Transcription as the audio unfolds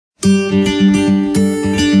The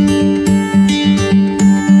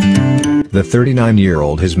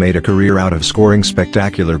 39-year-old has made a career out of scoring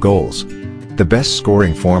spectacular goals. The best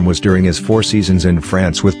scoring form was during his 4 seasons in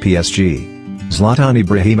France with PSG. Zlatan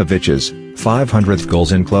Ibrahimovic's 500th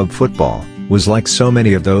goals in club football was like so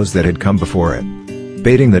many of those that had come before it.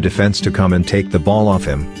 Baiting the defense to come and take the ball off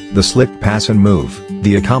him, the slick pass and move,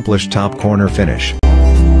 the accomplished top corner finish.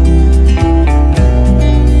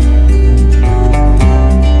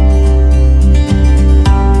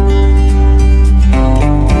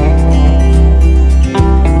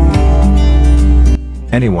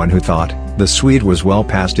 Anyone who thought the Swede was well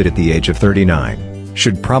past it at the age of 39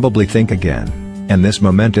 should probably think again, and this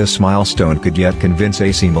momentous milestone could yet convince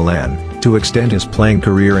AC Milan to extend his playing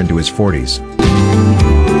career into his 40s.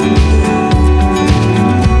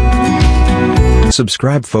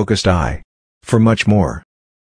 Subscribe Focused Eye for much more.